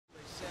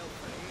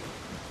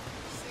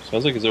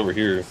Sounds like it's over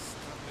here.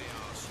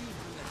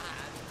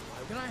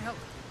 How can I help?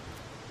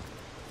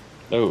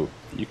 Oh,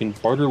 you can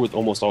barter with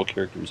almost all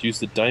characters. Use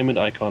the diamond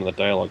icon on the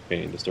dialogue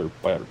pane to start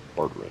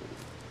bartering.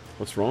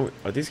 What's wrong with...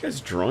 Are these guys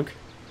drunk?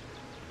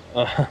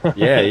 Uh,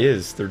 Yeah, he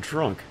is. They're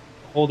drunk.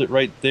 hold it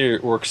right there,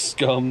 orc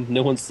scum.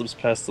 No one slips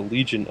past the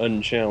Legion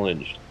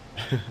unchallenged.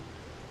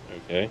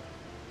 Okay.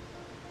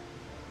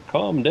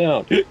 Calm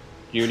down,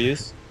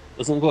 Unius.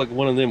 Doesn't look like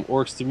one of them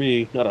orcs to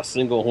me. Not a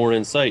single horn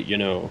in sight, you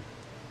know.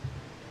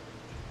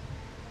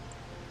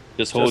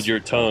 Just hold your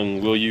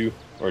tongue, will you?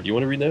 Or do you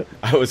want to read that?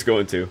 I was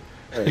going to.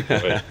 All right, go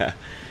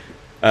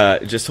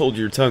ahead. Just hold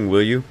your tongue,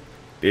 will you?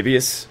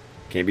 Bibius,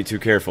 can't be too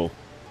careful.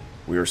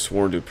 We are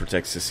sworn to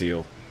protect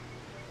Cyseal.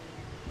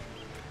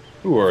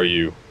 Who are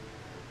you?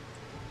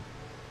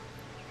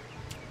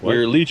 What?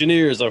 We're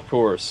legionnaires, of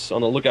course,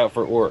 on the lookout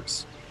for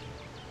orcs.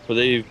 For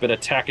they've been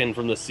attacking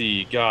from the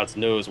sea. God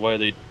knows why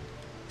they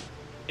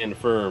stand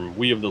firm.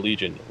 We of the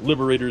Legion,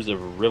 liberators of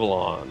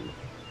Rivellon.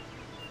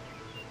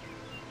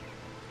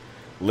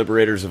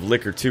 Liberators of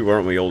liquor too,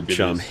 aren't we, old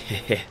chum?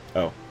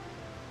 Oh.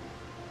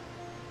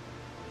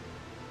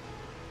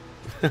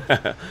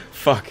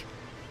 Fuck.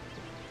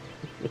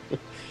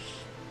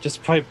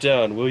 Just pipe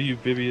down, will you,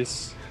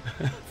 Bibius?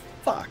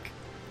 Fuck.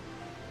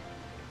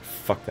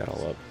 Fuck that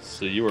all up.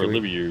 So you are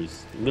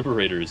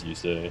liberators, you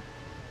say?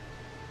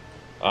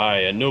 Aye,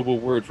 a noble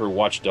word for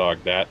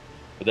watchdog, that.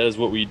 But that is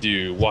what we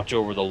do, watch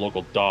over the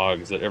local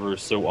dogs that ever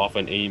so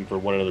often aim for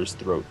one another's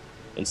throat,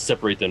 and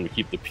separate them to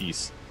keep the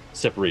peace.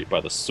 Separate by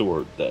the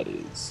sword, that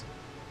is.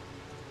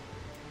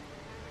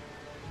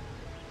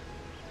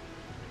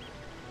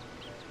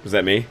 Was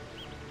that me?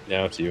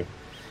 Now it's you.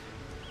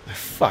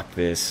 Fuck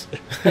this.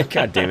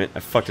 God damn it. I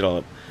fucked it all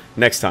up.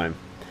 Next time.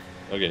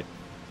 Okay.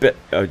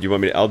 Oh, you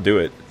want me to? I'll do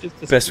it.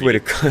 Just Best way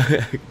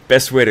to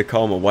best way to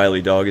calm a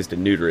wily dog is to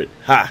neuter it.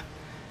 Ha!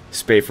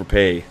 Spay for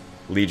pay.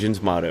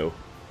 Legion's motto.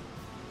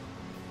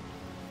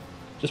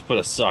 Just put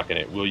a sock in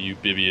it, will you,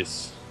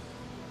 Bibius?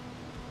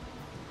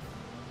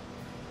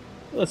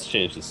 Let's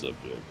change the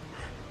subject.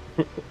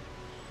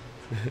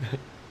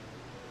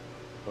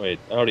 Wait,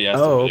 I already asked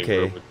Oh, him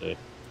okay. for birthday.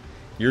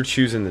 You're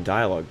choosing the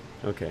dialogue.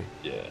 Okay.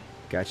 Yeah.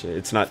 Gotcha.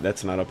 It's not.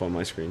 That's not up on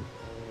my screen.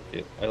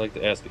 Okay. I'd like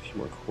to ask a few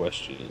more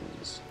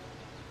questions.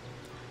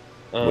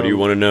 What do you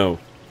want to know?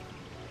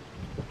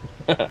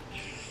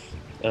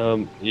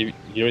 You know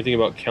anything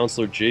about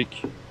Counselor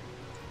Jake?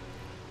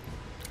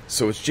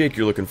 So it's Jake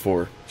you're looking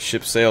for.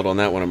 Ship sailed on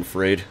that one, I'm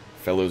afraid.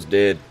 Fellow's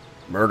dead.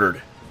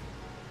 Murdered.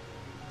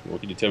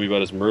 What can you tell me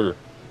about his murder?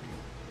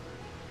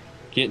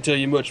 Can't tell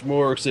you much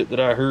more except that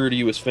I heard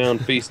he was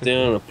found face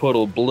down in a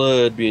puddle of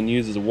blood being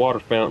used as a water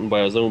fountain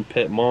by his own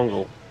pet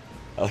mongrel.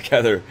 I like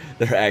how their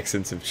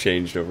accents have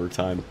changed over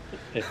time.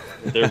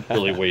 They're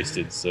really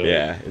wasted, so...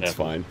 Yeah, it's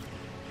fine.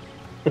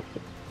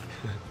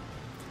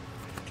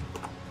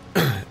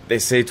 They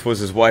say 'twas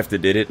his wife that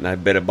did it, and I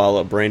bet a bottle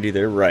of brandy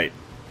they're right.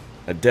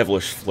 A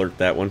devilish flirt,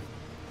 that one.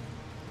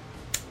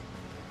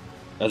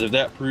 As if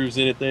that proves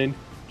anything,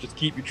 just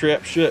keep your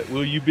trap shut,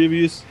 will you,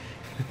 Bibius?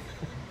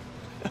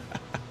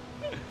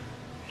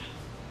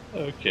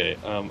 Okay,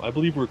 I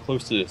believe we're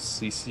close to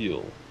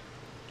Cyseal.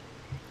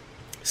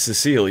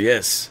 Cyseal,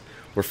 yes.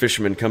 Where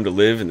fishermen come to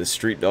live and the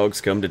street dogs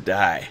come to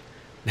die.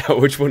 Now,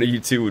 which one of you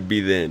two would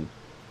be then?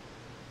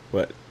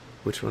 What?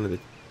 Which one of the...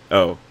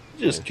 Oh.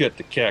 Just cut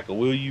the cackle,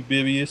 will you,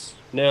 Bibius?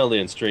 Now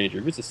then, stranger,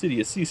 if it's the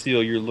city of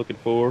Cyseal you're looking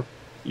for,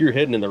 you're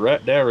heading in the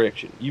right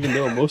direction, even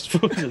though most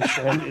folks are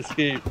trying to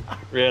escape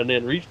rather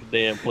than reach the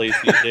damn place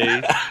these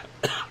days.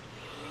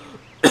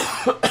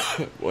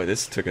 Boy,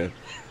 this took a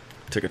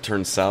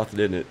turn south,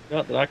 didn't it?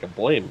 Not that I can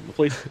blame them. The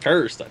place is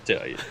cursed, I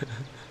tell you.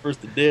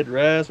 First the dead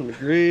rise from the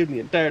grave, and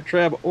the entire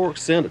tribe of orcs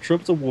sound the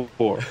trumpets of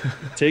war.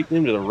 Take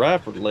them to the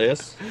rifle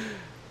less.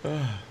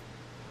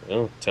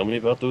 Well, tell me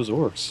about those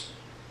orcs.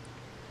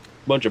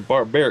 Bunch of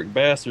barbaric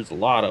bastards, a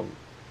lot of them.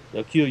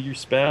 They'll kill your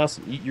spouse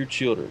and eat your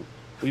children.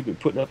 We've been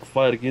putting up a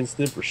fight against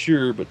them for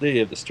sure, but they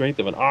have the strength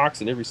of an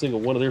ox in every single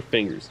one of their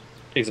fingers.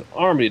 Takes an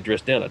army to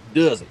dress down a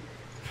dozen.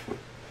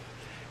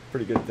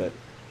 Pretty good at that.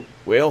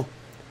 Well,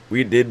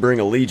 we did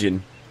bring a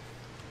legion.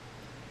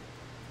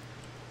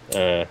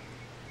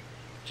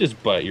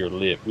 Just bite your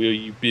lip, will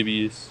you,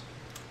 Bibius?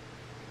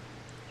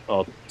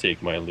 I'll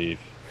take my leave.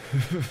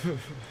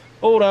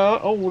 Hold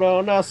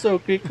on, not so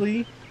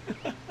quickly.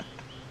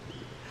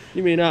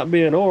 You may not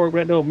be an orc, but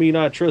that don't mean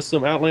I trust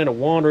some outlander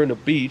wandering the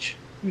beach.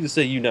 You just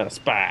say you're not a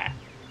spy.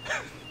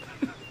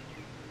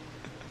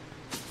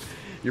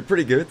 You're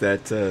pretty good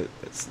at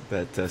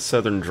that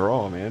southern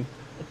drawl, man.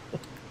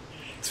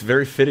 It's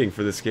very fitting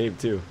for this game,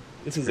 too.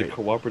 This is a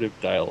cooperative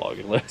dialogue.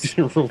 It allows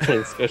you to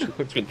role-play special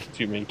between the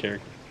two main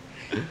characters.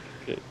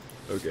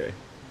 Okay.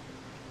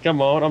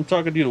 Come on, I'm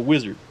talking to you, the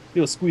wizard.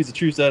 He'll squeeze the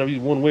truth out of you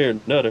one way or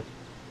another.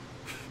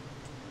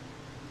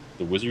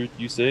 The wizard,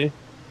 you say?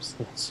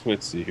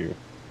 Let's see here.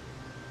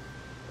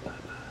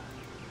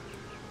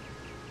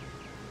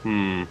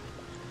 The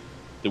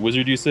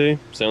wizard, you say?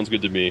 Sounds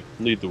good to me.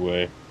 Lead the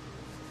way.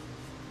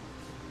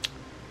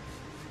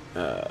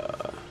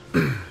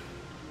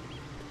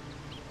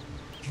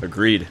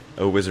 Agreed.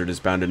 O Wizard is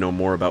bound to know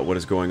more about what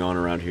is going on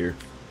around here.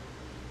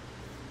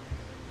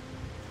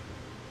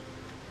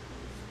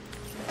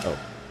 Oh,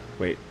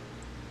 wait.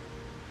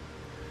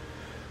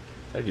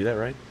 Did I do that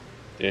right?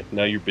 Yeah,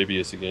 now you're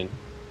Bibius again.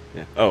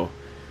 Yeah. Oh,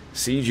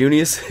 see,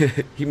 Junius?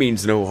 He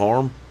means no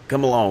harm.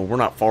 Come along, we're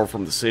not far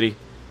from the city.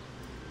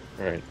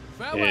 Alright.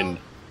 And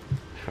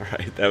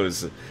Alright, that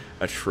was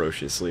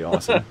atrociously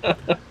awesome.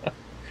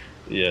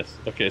 yes.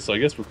 Okay, so I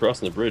guess we're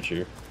crossing the bridge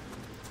here.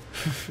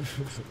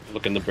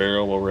 Look in the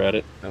barrel while we're at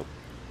it. Oh.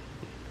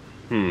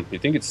 You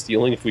think it's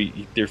stealing if we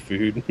eat their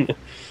food?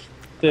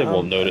 They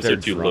won't notice, they're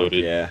too drunk,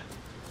 loaded. Yeah.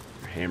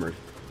 They're hammered.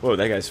 Whoa,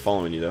 that guy's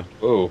following you, though.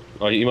 Whoa.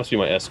 Oh, he must be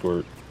my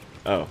escort.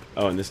 Oh,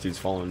 and this dude's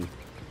following,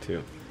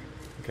 too.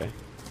 Okay.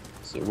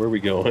 So where are we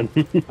going?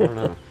 I don't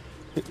know.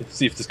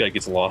 See if this guy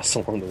gets lost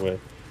along the way.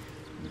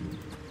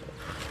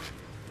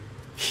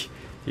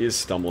 He is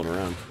stumbling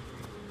around.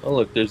 Oh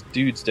look, there's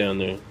dudes down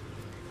there.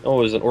 Oh,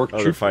 there's an orc Oh,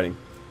 they're troop. fighting.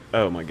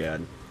 Oh my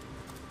god.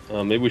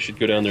 Maybe we should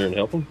go down there and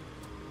help them?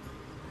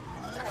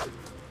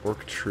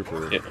 Orc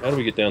trooper. Yeah, how do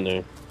we get down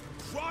there?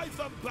 Drive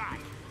them back.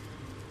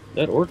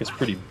 That orc is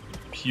pretty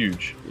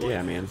huge.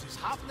 Yeah, man. What's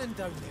happening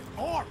down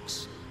there?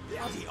 Orcs.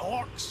 Bloody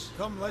orcs.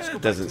 Come, let's go It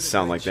back doesn't to the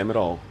sound like bridge. them at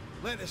all.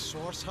 Let the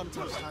source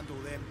hunters handle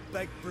them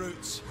big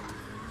brutes.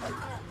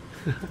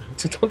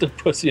 Don't they're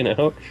pussying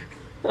out?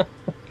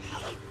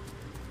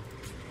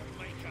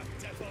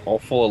 All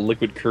full of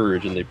liquid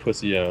courage and they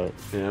pussy out.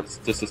 Yep.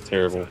 This is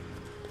terrible.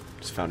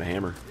 Just found a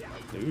hammer.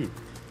 Ooh.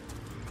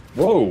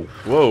 Whoa!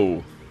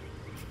 Whoa!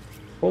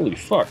 Holy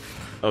fuck.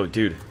 Oh,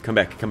 dude. Come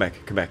back, come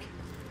back, come back.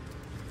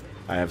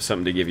 I have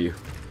something to give you.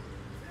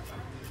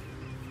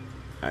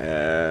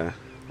 Let's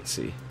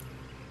see.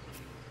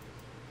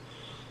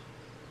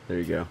 There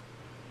you go.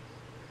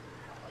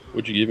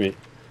 What'd you give me?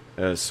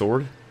 A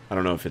sword? I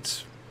don't know if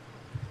it's...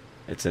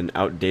 It's an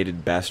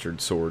outdated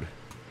bastard sword.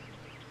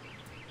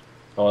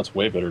 Oh, that's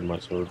way better than my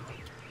sword.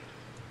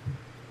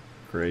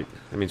 Great.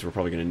 That means we're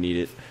probably going to need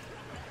it.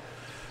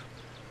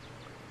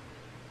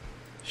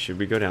 Should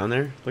we go down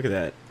there? Look at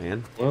that,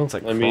 man. Well, it's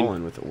like I mean-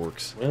 crawling with the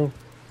orcs. Well,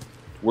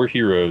 we're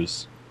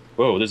heroes.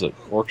 Whoa, there's an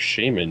orc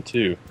shaman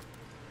too.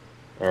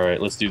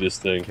 Alright, let's do this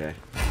thing. Okay.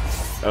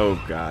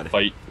 Oh, God.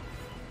 Fight.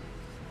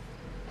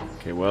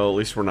 Okay, well, at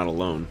least we're not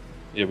alone.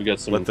 Yeah, we got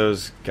some... Let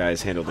those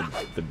guys handle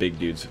the big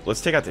dudes. Let's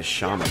take out the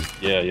shaman.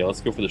 Yeah,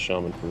 let's go for the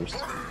shaman first.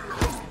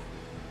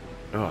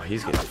 Oh,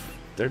 he's getting...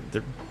 They're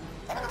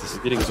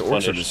Getting those orcs are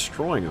punished.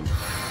 destroying him.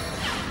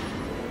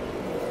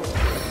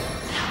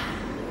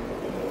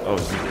 Oh,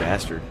 you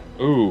bastard.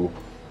 Ooh,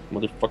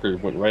 motherfucker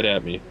went right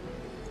at me.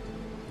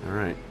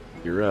 Alright,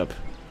 you're up.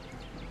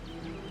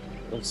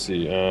 Let's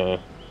see,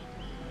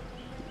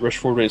 rush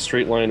forward in a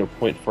straight line or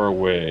point far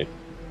away.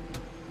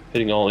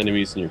 Hitting all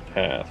enemies in your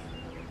path.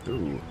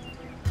 Ooh.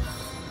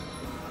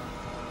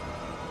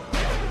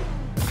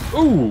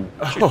 Ooh!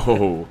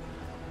 Oh!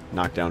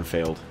 Knockdown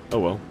failed. Oh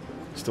well.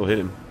 Still hit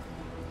him.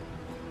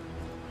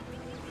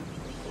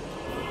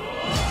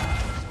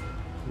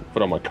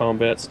 Put on my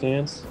combat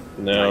stance.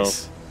 No.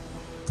 Nice.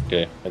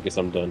 Okay, I guess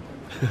I'm done.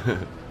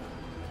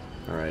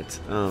 Alright,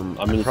 I'm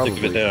in the thick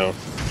of it now.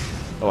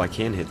 Oh, I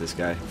can hit this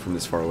guy from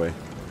this far away.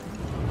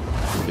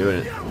 I'm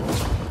doing it.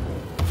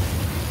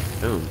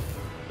 Boom.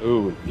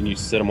 Ooh, and you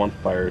set him on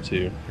fire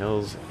too.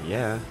 Hells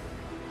yeah.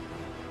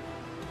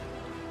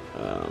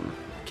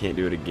 Can't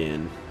do it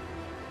again.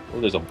 Oh,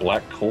 there's a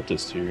black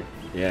cultist here.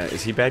 Yeah,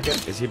 is he bad guy?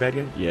 Is he a bad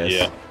guy? Yes.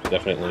 Yeah,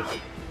 definitely.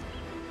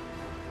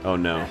 Oh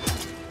no.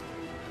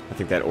 I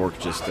think that orc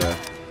just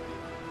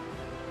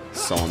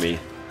saw me.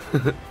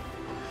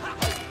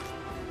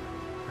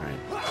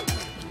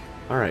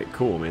 Alright,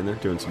 cool, man. They're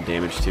doing some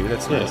damage too.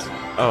 That's Yeah. nice.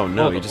 Oh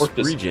no, Oh, he the just orc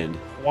just regened.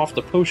 Quaffed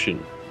the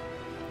potion.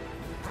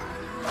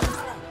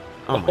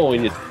 Oh, my Oh,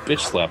 and you bitch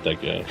slapped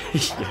that guy.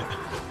 yeah.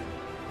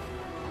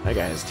 That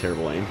guy has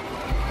terrible aim.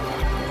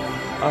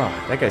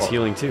 Oh, that guy's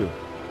healing too.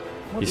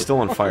 He's still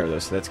on fire though,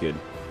 so that's good.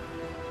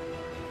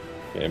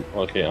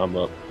 Okay, I'm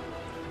up.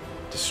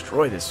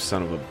 Destroy this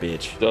son of a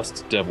bitch.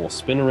 Dust Devil.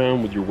 Spin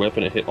around with your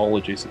weapon and hit all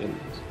adjacent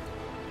enemies.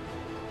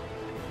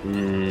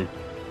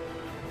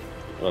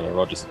 I don't know,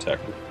 I'll just attack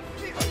him.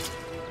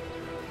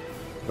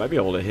 Might be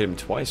able to hit him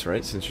twice,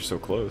 right? Since you're so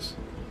close.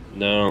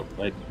 No,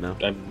 No?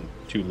 I'm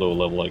too low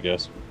level, I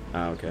guess.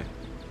 Ah, okay.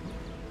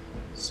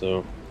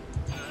 So,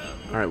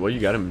 Alright, well you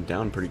got him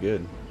down pretty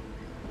good.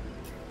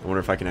 I wonder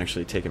if I can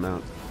actually take him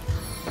out.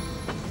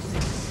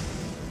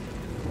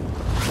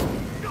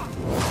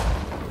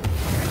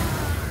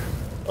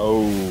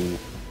 oh,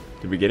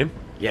 Did we get him?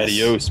 Yes.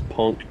 adios,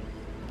 punk.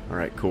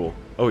 Alright, cool.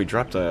 Oh, he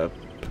dropped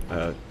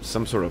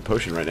some sort of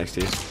potion right next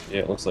to you. Yeah,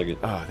 it looks like it.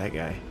 Oh, that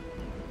guy.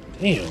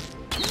 Damn.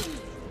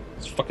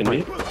 It's fucking me.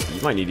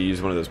 You might need to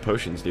use one of those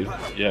potions, dude.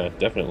 Yeah,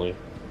 definitely.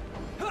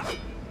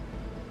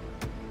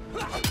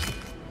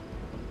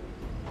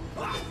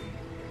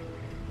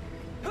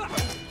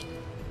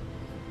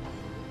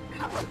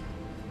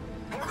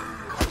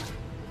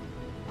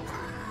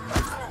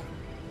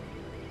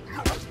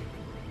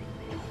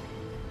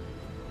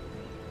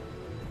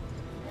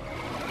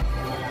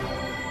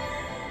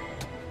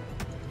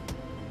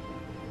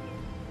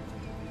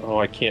 Oh,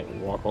 I can't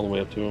walk all the way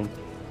up to him.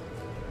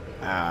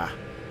 Ah.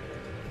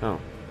 Oh.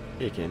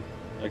 Yeah, you can.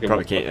 I can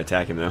Probably walk can't up,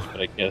 attack him, though.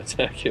 but I can't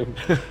attack him.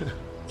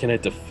 Can I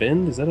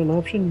defend? Is that an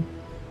option?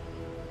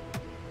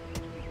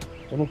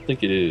 I don't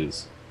think it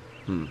is.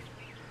 Hmm.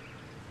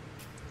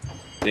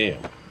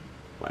 Damn.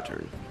 My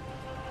turn.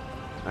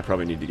 I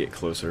probably need to get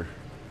closer.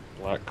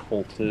 Black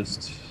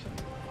cultist.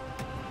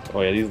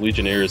 Oh yeah, these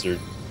legionnaires are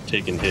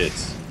taking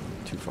hits.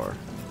 Too far.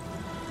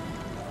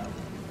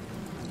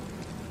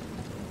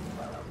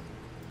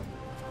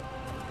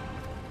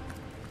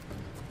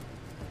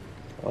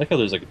 I like how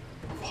there's like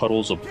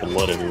puddles of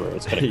blood everywhere.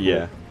 It's kind of cool.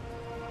 Yeah.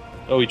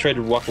 Oh, he tried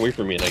to walk away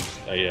from me, and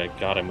I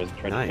got him with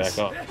trying Nice.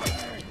 to back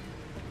off.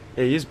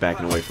 Yeah, he is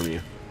backing away from you.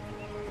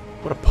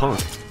 What a punk.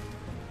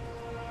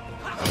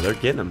 Oh, they're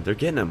getting him. They're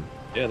getting him.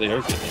 Yeah, they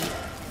are getting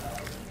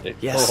him.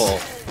 Yes.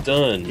 Oh,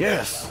 done.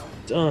 Yes.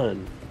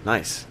 Done.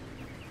 Nice.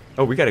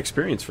 Oh, we got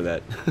experience for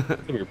that. Come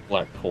here,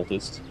 black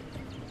cultist.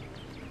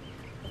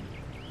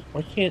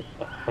 Why can't...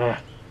 There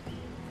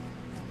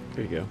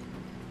you go.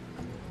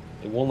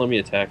 It won't let me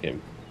attack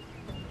him.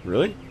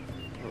 Really?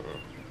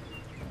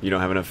 You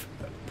don't have enough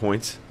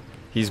points?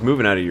 He's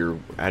moving out of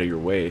your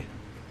way.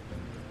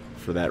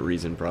 For that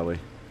reason, probably.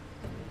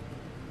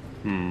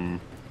 I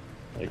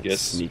That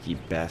guess... Sneaky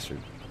bastard.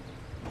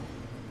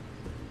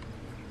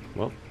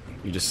 Well,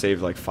 you just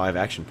saved like 5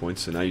 action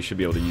points, so now you should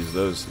be able to use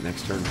those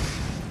next turn.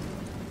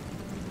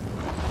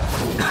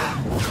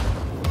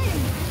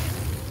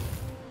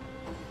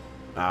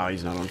 Ah,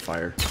 he's not on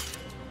fire.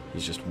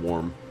 He's just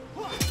warm.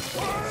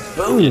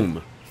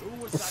 Boom!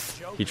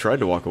 He tried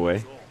to walk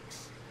away.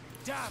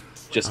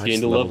 Just I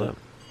gained just a leveled level. up.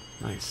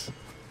 Nice.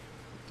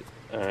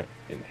 Enhance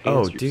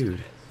Oh, your-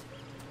 dude.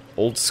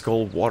 Old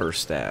Skull Water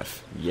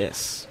Staff.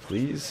 Yes,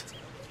 please.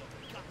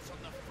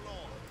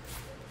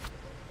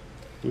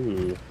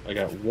 Ooh, I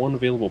got 1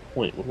 available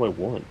point. What do I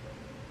want?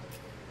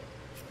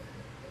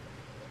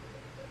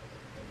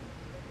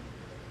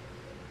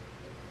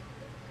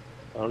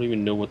 I don't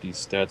even know what these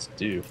stats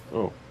do.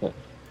 Oh, that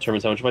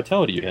determines how much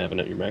vitality you have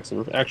and at your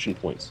maximum action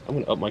points. I'm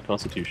going to up my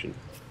constitution.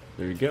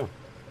 There you go.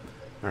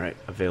 Alright,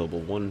 available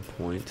 1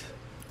 point.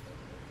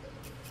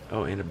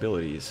 Oh, and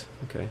abilities.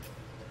 Okay.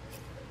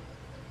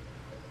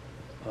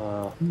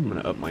 I'm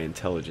gonna up my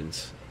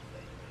intelligence.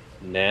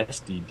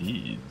 Nasty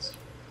deeds.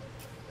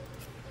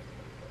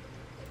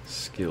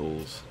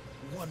 Skills.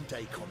 One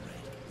day, comrade,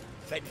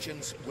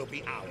 vengeance will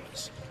be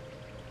ours.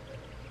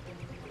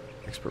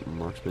 Expert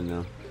marksman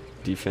now.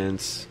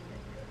 Defense.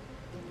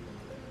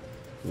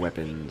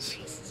 Weapons.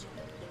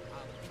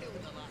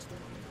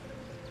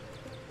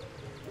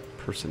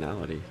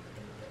 Personality.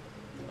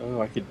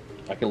 Oh, I could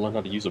learn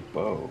how to use a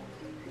bow.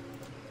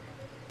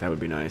 That would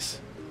be nice.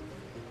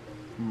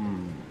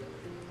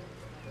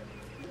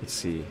 Let's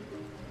see.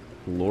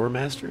 Lore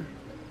master?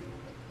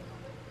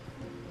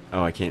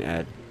 Oh, I can't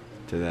add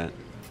to that.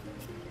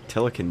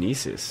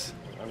 Telekinesis.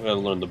 I'm gonna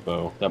learn the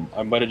bow.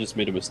 I might have just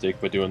made a mistake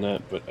by doing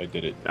that, but I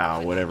did it. Ah,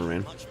 whatever,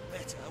 man. Much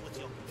better with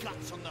your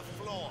guts on the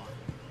floor.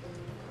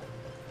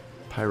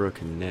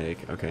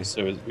 Pyrokinetic. Okay.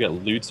 So we got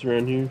loots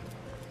around here.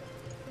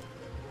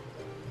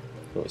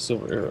 Oh, a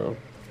silver arrow.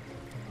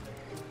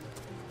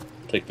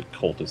 Take the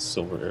cultist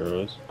silver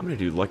arrows. I'm gonna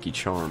do Lucky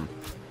Charm.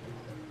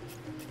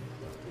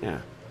 Yeah.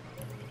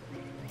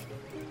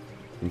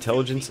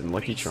 Intelligence and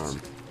Lucky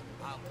Charm.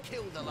 I'll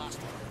kill the last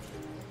one.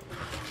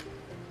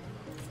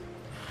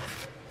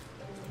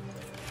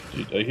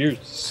 Dude, I hear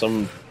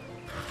some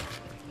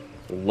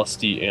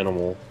lusty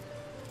animal.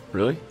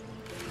 Really?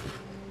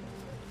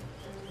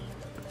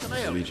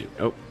 Legion.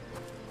 Oh,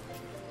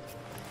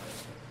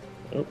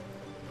 Oh,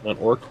 an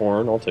orc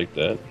horn. I'll take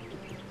that.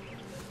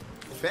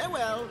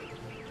 Farewell.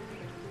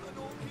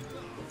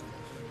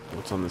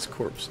 what's on this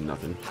corpse?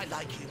 Nothing. I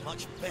like you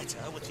much better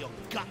with your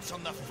guts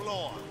on the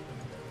floor.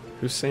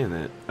 Who's saying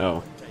that?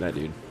 Oh, that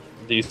dude.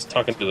 He's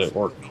talking to the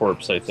orc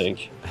corpse, I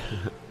think.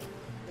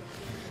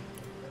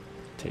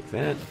 Take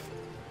that.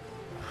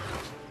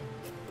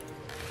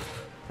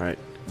 Alright.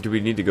 Do we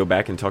need to go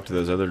back and talk to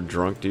those other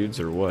drunk dudes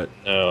or what?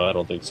 No, I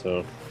don't think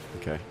so.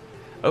 Okay.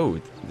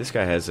 Oh, this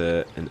guy has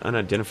an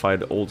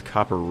unidentified old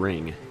copper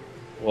ring.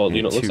 Well, And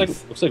you know, a looks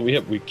tooth.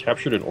 like we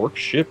captured an orc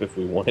ship if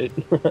we want it.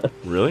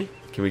 Really?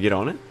 Can we get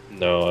on it?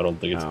 No, I don't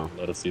think it's Oh. gonna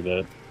let us see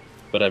that.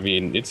 But I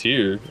mean, it's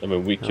here. I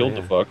mean, we killed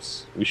yeah. the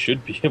fucks. We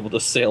should be able to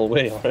sail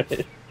away on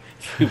it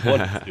if we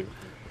wanted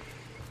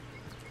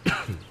to.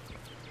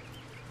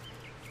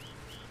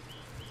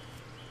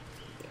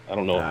 I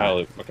don't know how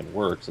it fucking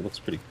works. It looks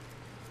pretty.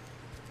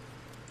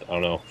 I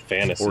don't know,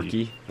 fantasy.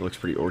 Orky. It looks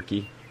pretty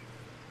orky.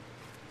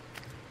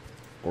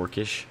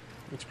 Orkish.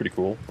 It's pretty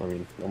cool. I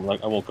mean,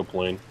 I won't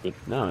complain. But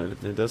No,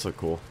 it does look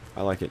cool.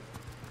 I like it.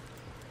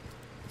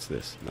 What's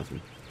this?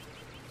 Nothing.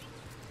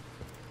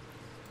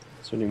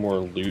 is there any more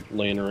loot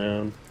laying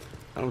around?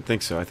 I don't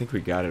think so. I think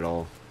we got it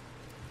all.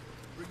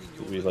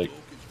 Did we like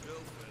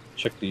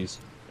check these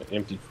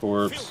empty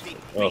corpse? Filthy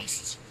Oh,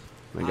 beasts.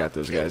 We got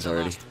those Kill guys the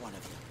already. last one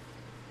of you.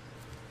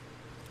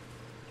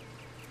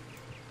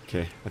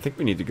 Okay, I think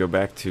we need to go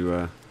back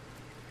to,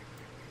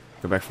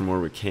 go back from where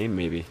we came,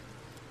 maybe.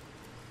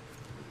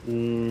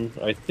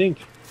 I think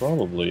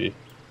probably. It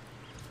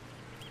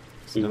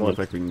We doesn't look want.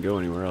 like we can go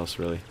anywhere else,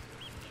 really.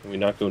 Can we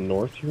not go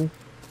north here?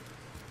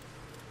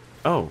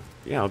 Oh,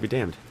 yeah, I'll be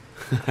damned.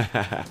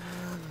 Yeah,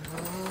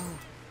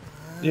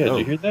 did Oh.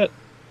 you hear that?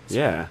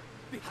 Yeah.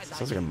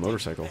 Sounds like a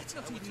motorcycle.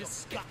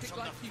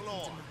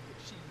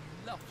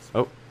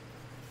 Oh,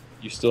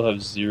 You still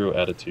have zero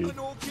attitude. An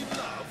orc in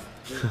love?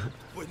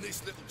 When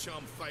this little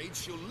charm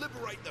fades, she'll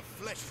liberate the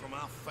flesh from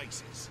our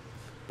faces.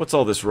 what's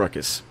all this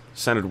ruckus?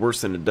 Sounded worse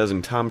than a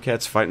dozen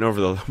tomcats fighting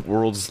over the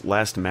world's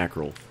last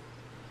mackerel.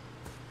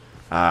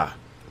 Ah,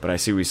 but I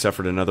see we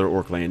suffered another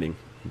orc landing.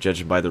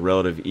 Judged by the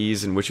relative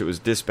ease in which it was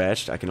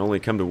dispatched, I can only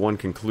come to one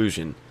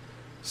conclusion.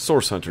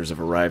 Source hunters have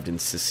arrived in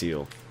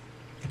Cyseal.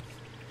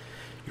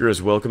 You're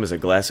as welcome as a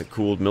glass of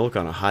cooled milk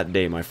on a hot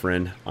day, my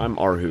friend. I'm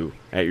Arhu,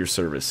 at your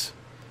service.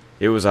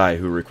 It was I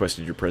who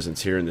requested your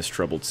presence here in this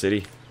troubled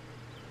city.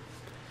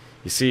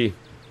 You see,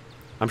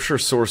 I'm sure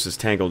Source is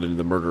tangled into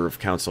the murder of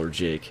Counselor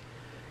Jake,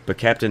 but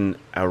Captain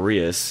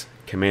Aureus,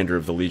 commander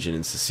of the Legion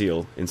in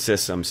Cyseal,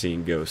 insists I'm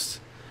seeing ghosts.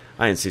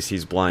 I insist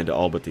he's blind to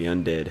all but the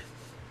undead.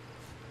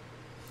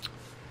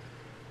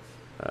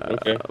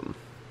 Okay.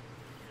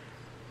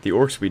 The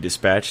orcs we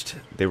dispatched,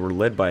 they were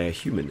led by a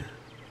human.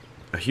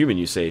 A human,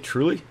 you say,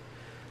 truly?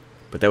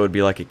 But that would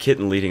be like a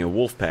kitten leading a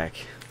wolf pack.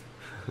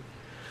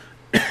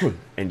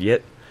 And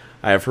yet,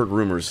 I have heard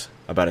rumors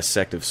about a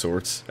sect of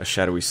sorts, a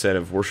shadowy set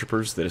of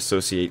worshippers that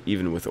associate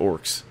even with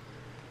orcs.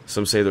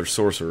 Some say they're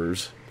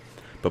sorcerers,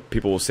 but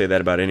people will say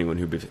that about anyone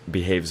who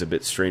behaves a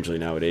bit strangely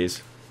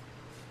nowadays.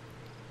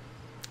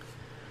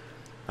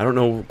 I don't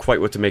know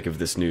quite what to make of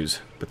this news,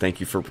 but thank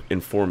you for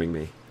informing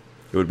me.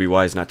 It would be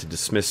wise not to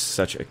dismiss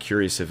such a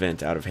curious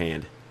event out of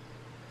hand.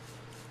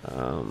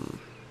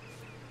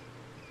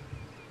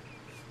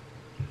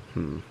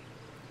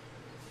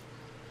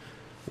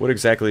 What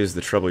exactly is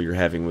the trouble you're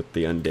having with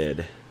the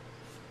undead?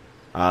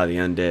 Ah, the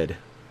undead.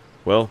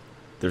 Well,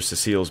 they're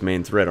Cecile's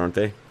main threat, aren't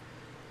they?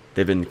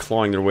 They've been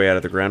clawing their way out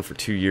of the ground for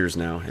 2 years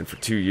now, and for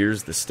 2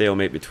 years the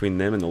stalemate between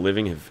them and the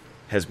living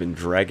has been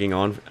dragging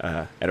on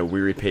at a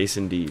weary pace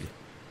indeed.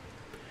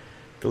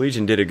 The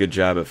Legion did a good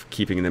job of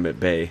keeping them at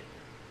bay,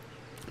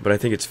 but I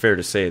think it's fair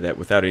to say that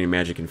without any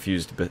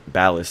magic-infused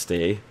ballast,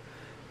 they've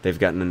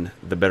gotten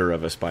the better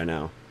of us by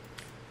now.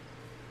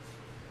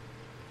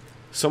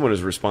 Someone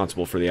is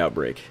responsible for the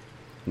outbreak.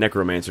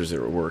 Necromancers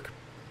are at work.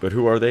 But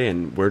who are they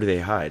and where do they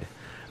hide?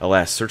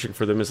 Alas, searching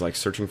for them is like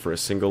searching for a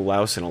single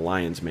louse in a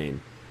lion's mane.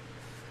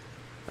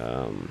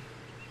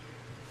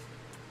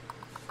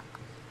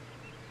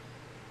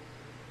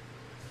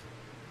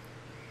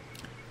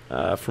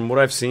 From what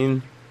I've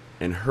seen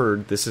and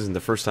heard, this isn't the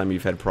first time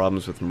you've had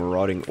problems with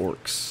marauding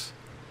orcs.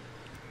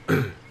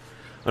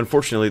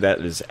 Unfortunately, that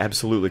is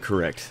absolutely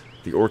correct.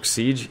 The orc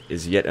siege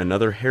is yet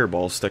another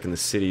hairball stuck in the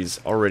city's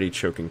already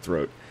choking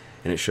throat,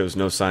 and it shows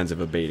no signs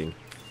of abating.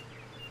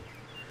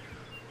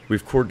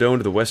 We've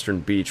cordoned the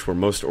western beach where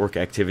most orc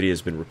activity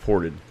has been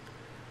reported.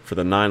 For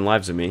the 9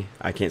 lives of me,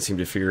 I can't seem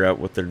to figure out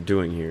what they're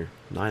doing here.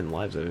 9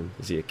 lives of him?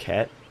 Is he a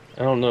cat?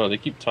 I don't know. They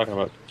keep talking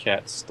about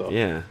cat stuff.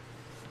 Yeah.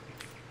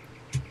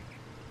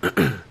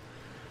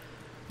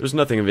 There's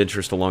nothing of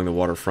interest along the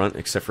waterfront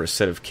except for a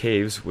set of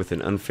caves with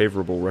an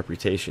unfavorable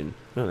reputation.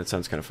 Oh, that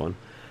sounds kind of fun.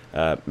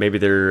 Maybe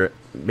they're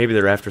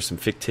after some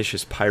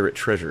fictitious pirate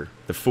treasure.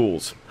 The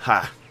fools.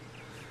 Ha!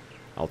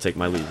 I'll take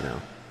my leave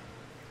now.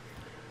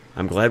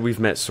 I'm glad we've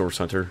met, Source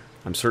Hunter.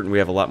 I'm certain we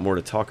have a lot more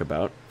to talk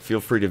about. Feel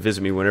free to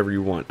visit me whenever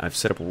you want. I've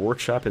set up a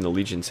workshop in the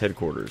Legion's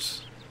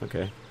headquarters.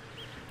 Okay.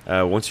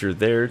 Once you're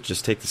there,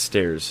 just take the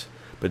stairs.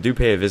 But do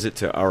pay a visit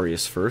to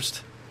Aureus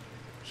first.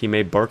 He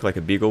may bark like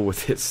a beagle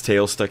with its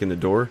tail stuck in the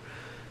door,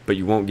 but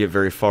you won't get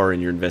very far in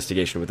your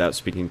investigation without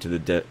speaking to the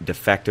de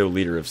facto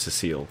leader of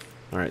Cyseal.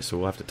 Alright, so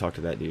we'll have to talk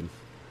to that dude.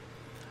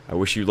 I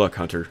wish you luck,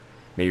 Hunter.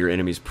 May your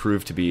enemies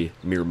prove to be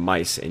mere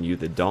mice and you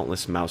the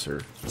dauntless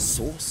mouser.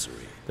 Sorcery.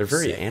 They're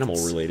very sects,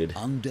 animal-related.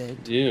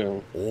 Undead.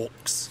 Yeah.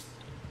 Orcs.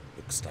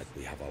 Looks like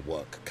we have our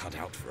work cut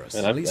out for us.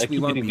 And At I least we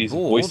keep won't getting be these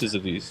bored. voices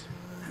of these.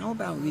 How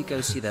about we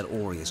go see that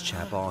Aureus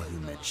chap Arhu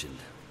mentioned?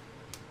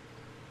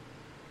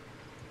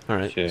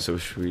 Alright, Okay. so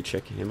should we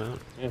check him out?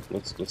 Yeah,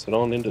 let's head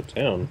on into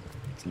town.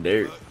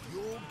 There.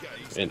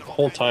 And the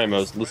whole time I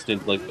was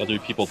listening to like other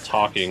people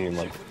talking and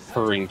like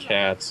purring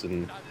cats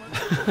and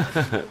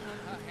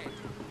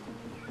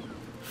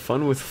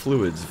Fun with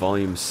Fluids,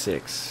 Volume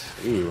 6.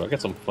 ooh, I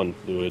got some fun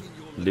fluid.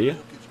 Do you?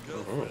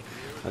 Alright.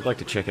 I'd like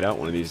to check it out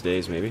one of these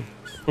days, maybe.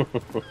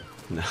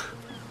 No.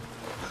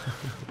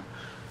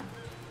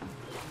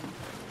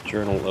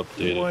 Journal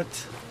updated. What?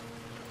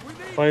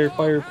 Fire,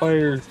 fire,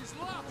 fire.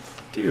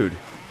 Dude,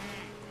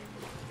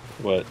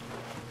 What?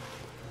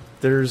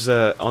 there's,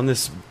 on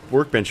this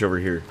workbench over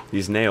here,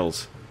 these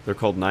nails. They're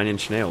called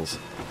 9-inch nails.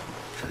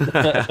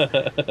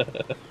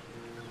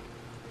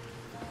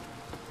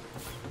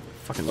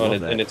 Fucking Oh, love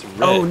and, that. and it's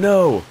red. Oh,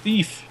 no!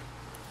 Thief!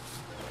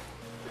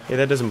 Hey,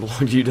 that doesn't belong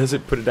to you, does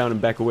it? Put it down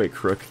and back away,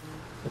 crook.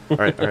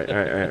 Alright, alright,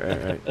 alright,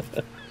 alright, alright.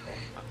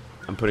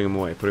 I'm putting them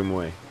away, putting them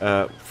away.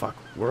 Fuck,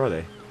 where are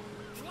they?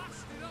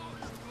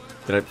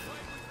 Did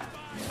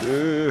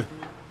I...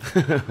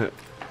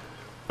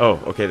 Oh,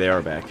 okay, they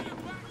are back.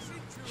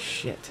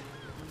 Shit.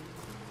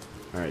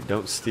 Alright,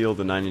 don't steal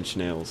the 9-inch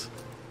nails.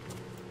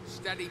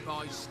 Steady,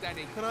 boys,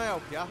 steady. Can I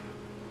help ya?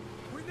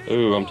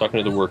 Ooh, I'm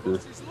talking to the worker.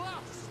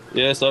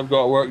 Yes, I've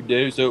got work to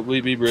do, so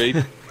please be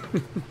brief.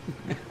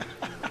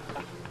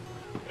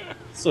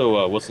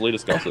 So, what's the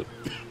latest gossip?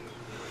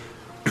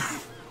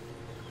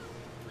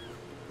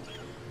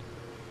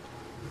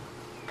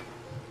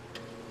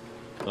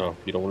 Oh,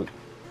 you don't want to...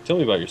 Tell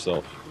me about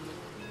yourself.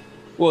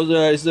 What did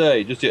I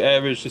say? Just your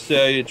average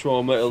Cyseal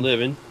trying to make a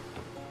living.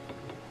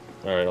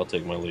 Alright, I'll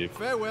take my leave.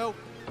 Farewell.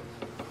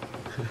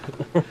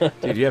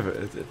 Dude, you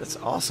have that's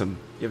awesome.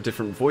 You have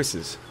different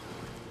voices.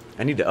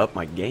 I need to up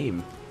my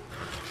game.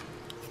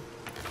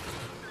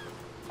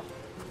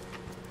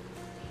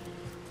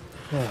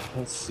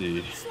 Let's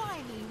see.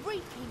 Slimy,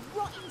 reeking,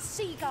 rotten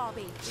sea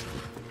garbage.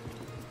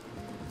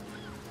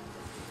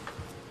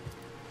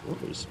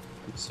 Let's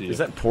see. Is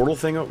that portal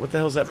thing? What the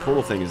hell is that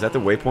portal thing? Is that the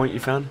waypoint you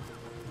found?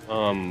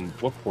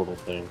 What portal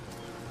thing?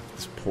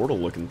 This portal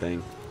looking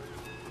thing.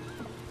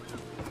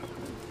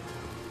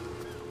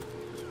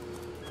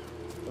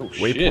 Oh,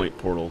 shit. Waypoint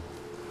portal.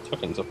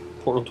 Fucking, it's a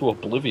portal to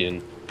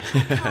oblivion.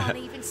 Can't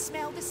even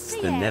smell the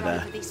sea the air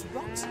nether. over this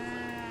rot.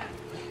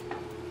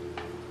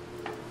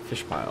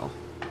 Fish pile.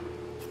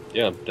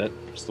 Yeah,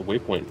 that's the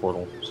waypoint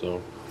portal,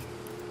 so...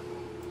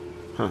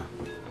 Huh.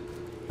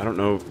 I don't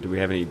know. Do we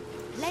have any...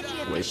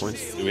 Plenty of Waypoints?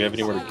 vicious Do we have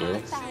anywhere to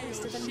go? sea barrels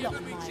to the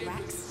lot, my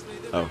racks.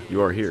 Oh,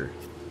 you are here.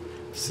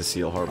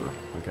 Cyseal Harbor.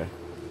 Okay.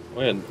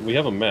 Oh yeah, we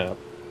have a map.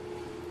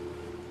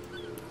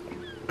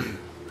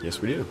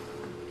 Yes, we do.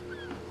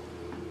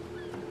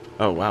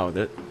 Oh, wow.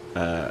 That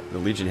the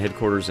Legion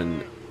headquarters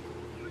and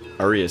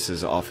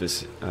Arius's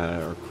office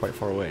are quite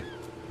far away.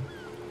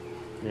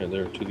 Yeah,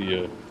 they're to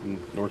the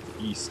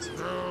northeast.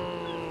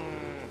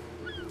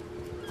 I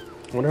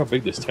wonder how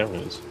big this town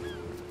is.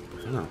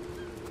 I don't know.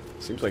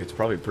 Seems like it's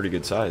probably a pretty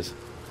good size.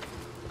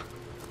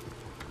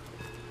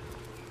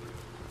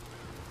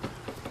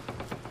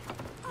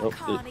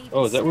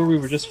 Oh, is that where we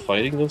were just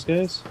fighting those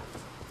guys?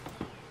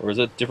 Or is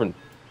that different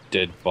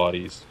dead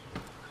bodies?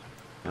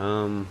 I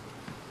don't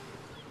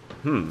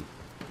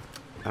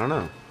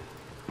know.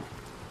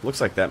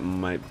 Looks like that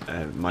might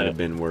have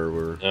been where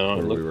No,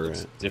 it we were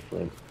looks at.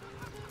 different.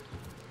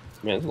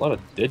 Man, there's a lot of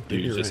dead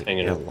Maybe dudes you're just right.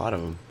 hanging Yeah, a out. lot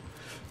of them.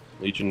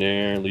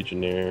 Legionnaire,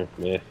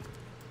 meh.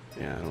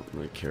 Yeah, I don't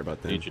really care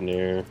about them.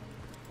 Legionnaire.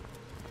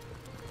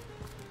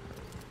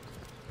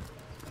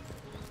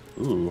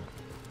 Ooh.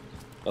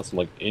 Got some,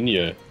 like,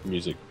 Inya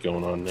music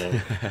going on now.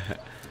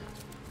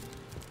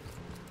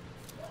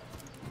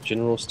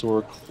 General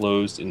store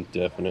closed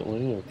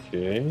indefinitely,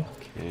 okay.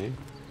 Okay,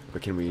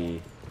 but can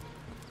we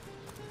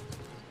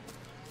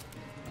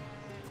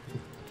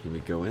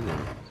go in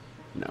there?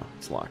 No,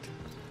 it's locked.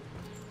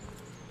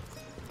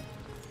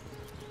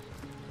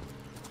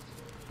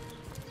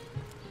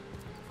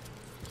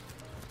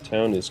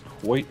 Town is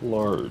quite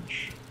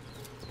large.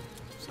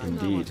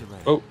 Indeed.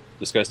 Oh,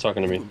 this guy's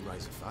talking to me.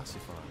 Raise a fuss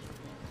if I-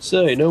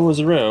 Say, no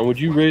one's around. Would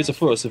you raise a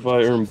fuss if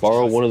I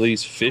borrow one of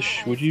these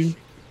fish, would you?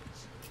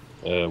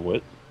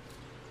 What?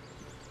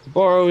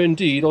 Borrow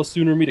indeed. I'll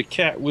sooner meet a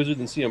cat wizard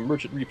than see a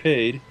merchant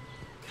repaid.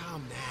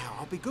 Come now,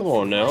 I'll be good. Come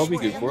on now, I'll be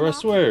good for it, I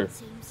swear.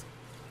 Seems.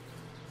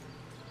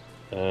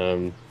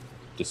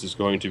 This is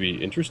going to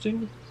be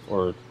interesting?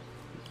 Or...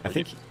 I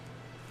think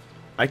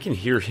I can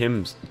hear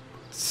him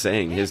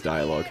saying his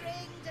dialogue.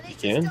 You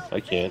can?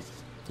 I can't.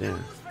 Yeah.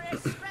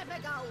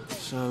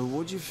 So,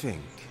 what do you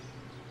think?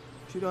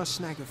 Should I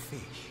snag a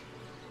fish?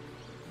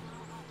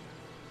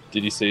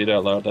 Did he say it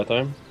out loud that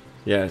time?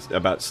 Yeah, it's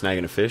about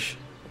snagging a fish.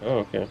 Oh,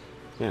 okay.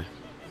 Yeah.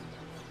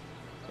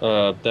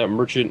 That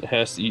merchant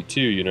has to eat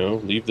too, you know.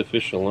 Leave the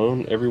fish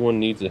alone. Everyone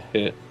needs a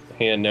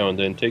hand now and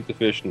then. Take the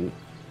fish and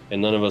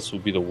none of us will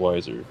be the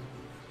wiser.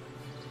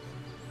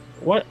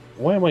 Why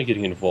am I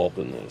getting involved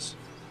in this?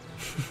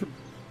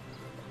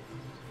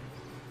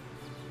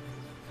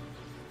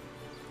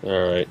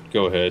 Alright,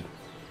 go ahead.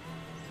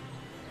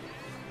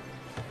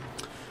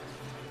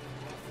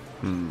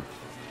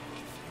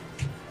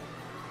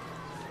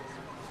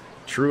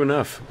 True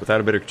enough. Without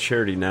a bit of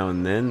charity now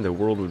and then, the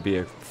world would be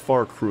a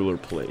far crueler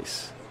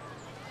place.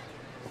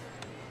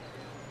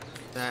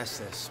 That's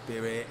the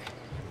spirit.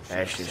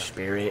 That's the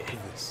spirit.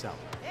 So,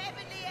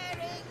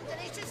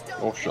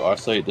 Or should I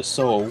say the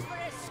soul?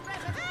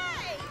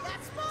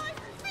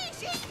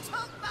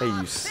 Hey,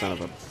 you son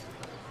of a...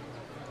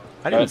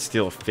 I didn't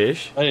steal a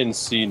fish. I didn't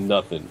see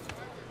nothing.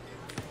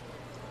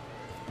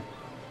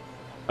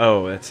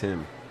 Oh, that's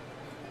him.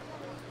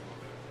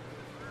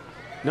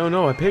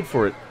 No, I paid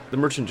for it. The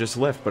merchant just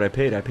left, but I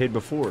paid. I paid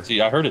before. See,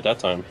 I heard it that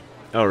time.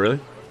 Oh, really?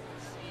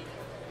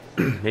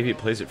 Maybe it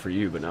plays it for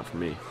you, but not for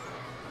me.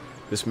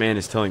 This man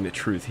is telling the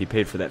truth. He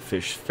paid for that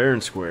fish fair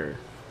and square.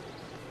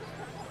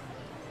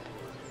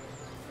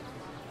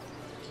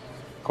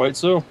 Quite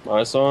so.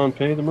 I saw him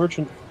pay the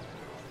merchant.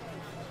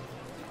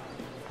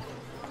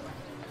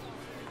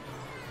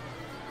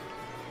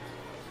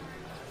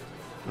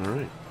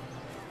 Alright.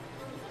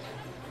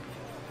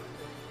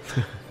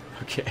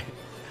 Okay.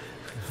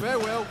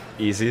 Farewell.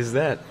 Easy as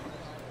that.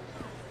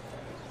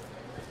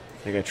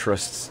 I think I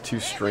trust two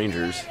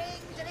strangers.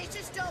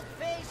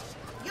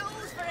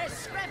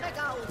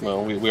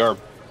 Well, we are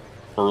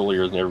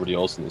burlier than everybody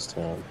else in this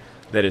town.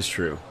 That is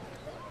true.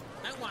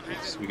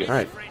 So we got,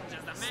 Alright.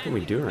 What can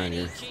we do around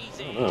here?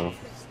 I don't know.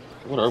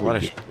 What are A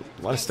lot, we of,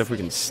 a lot of stuff we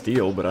can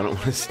steal, but I don't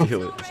want to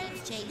steal it.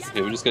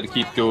 Okay, we just got to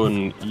keep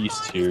going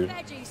east here.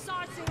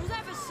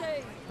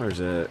 There's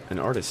an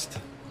artist.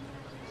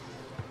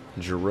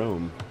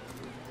 Jerome.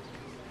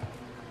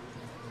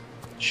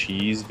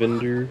 Cheese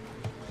vendor.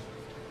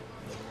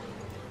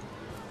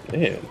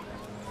 Man,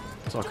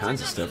 There's all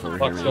kinds of stuff over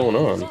what's here, going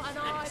man. on?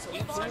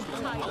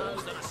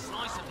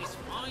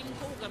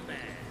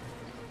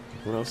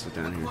 What else is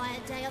down here?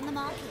 Quiet day on the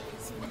market,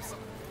 it seems.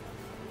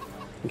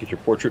 Get your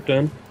portrait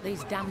done.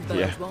 These damn birds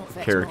Yeah, won't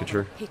fetch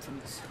caricature. more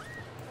kittens.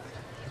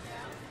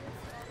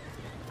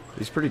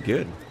 He's pretty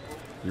good.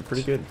 You're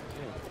pretty good.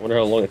 I wonder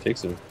how long it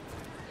takes him.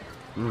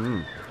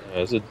 Mm-hmm.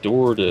 There's a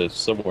door to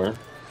somewhere.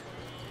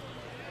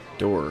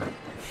 Door.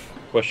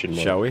 Question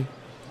mark. Shall we?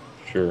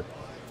 Sure.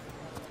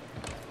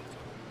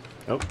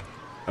 Oh.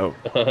 Oh.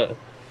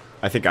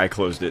 I think I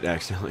closed it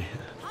accidentally.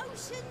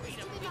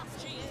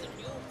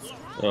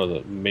 Oh,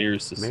 the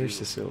mayor's Cyseal. Mayor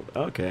Cyseal.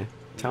 Okay.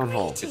 Town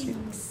Hall.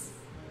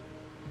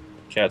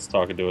 Cat's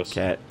talking to us.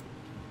 Cat.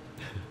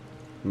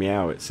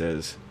 Meow, it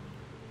says.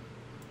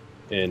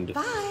 And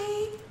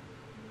Bye.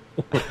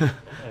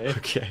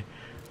 Okay.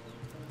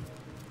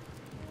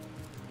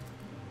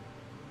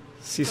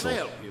 Cecil. Can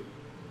I help you?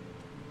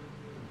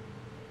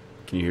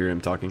 Can you hear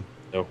him talking?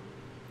 no.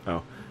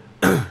 Oh.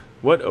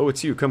 What? Oh,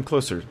 it's you. Come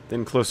closer.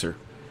 Then closer.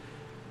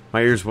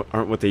 My ears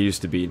aren't what they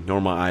used to be, nor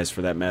my eyes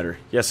for that matter.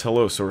 Yes,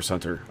 hello, Source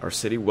Hunter. Our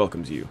city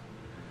welcomes you.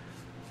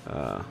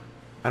 I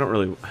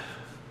don't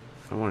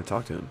want to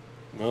talk to him.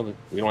 Well,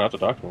 we don't have to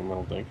talk to him, I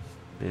don't think.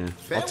 Yeah.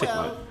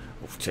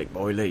 I'll take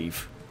my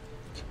leave.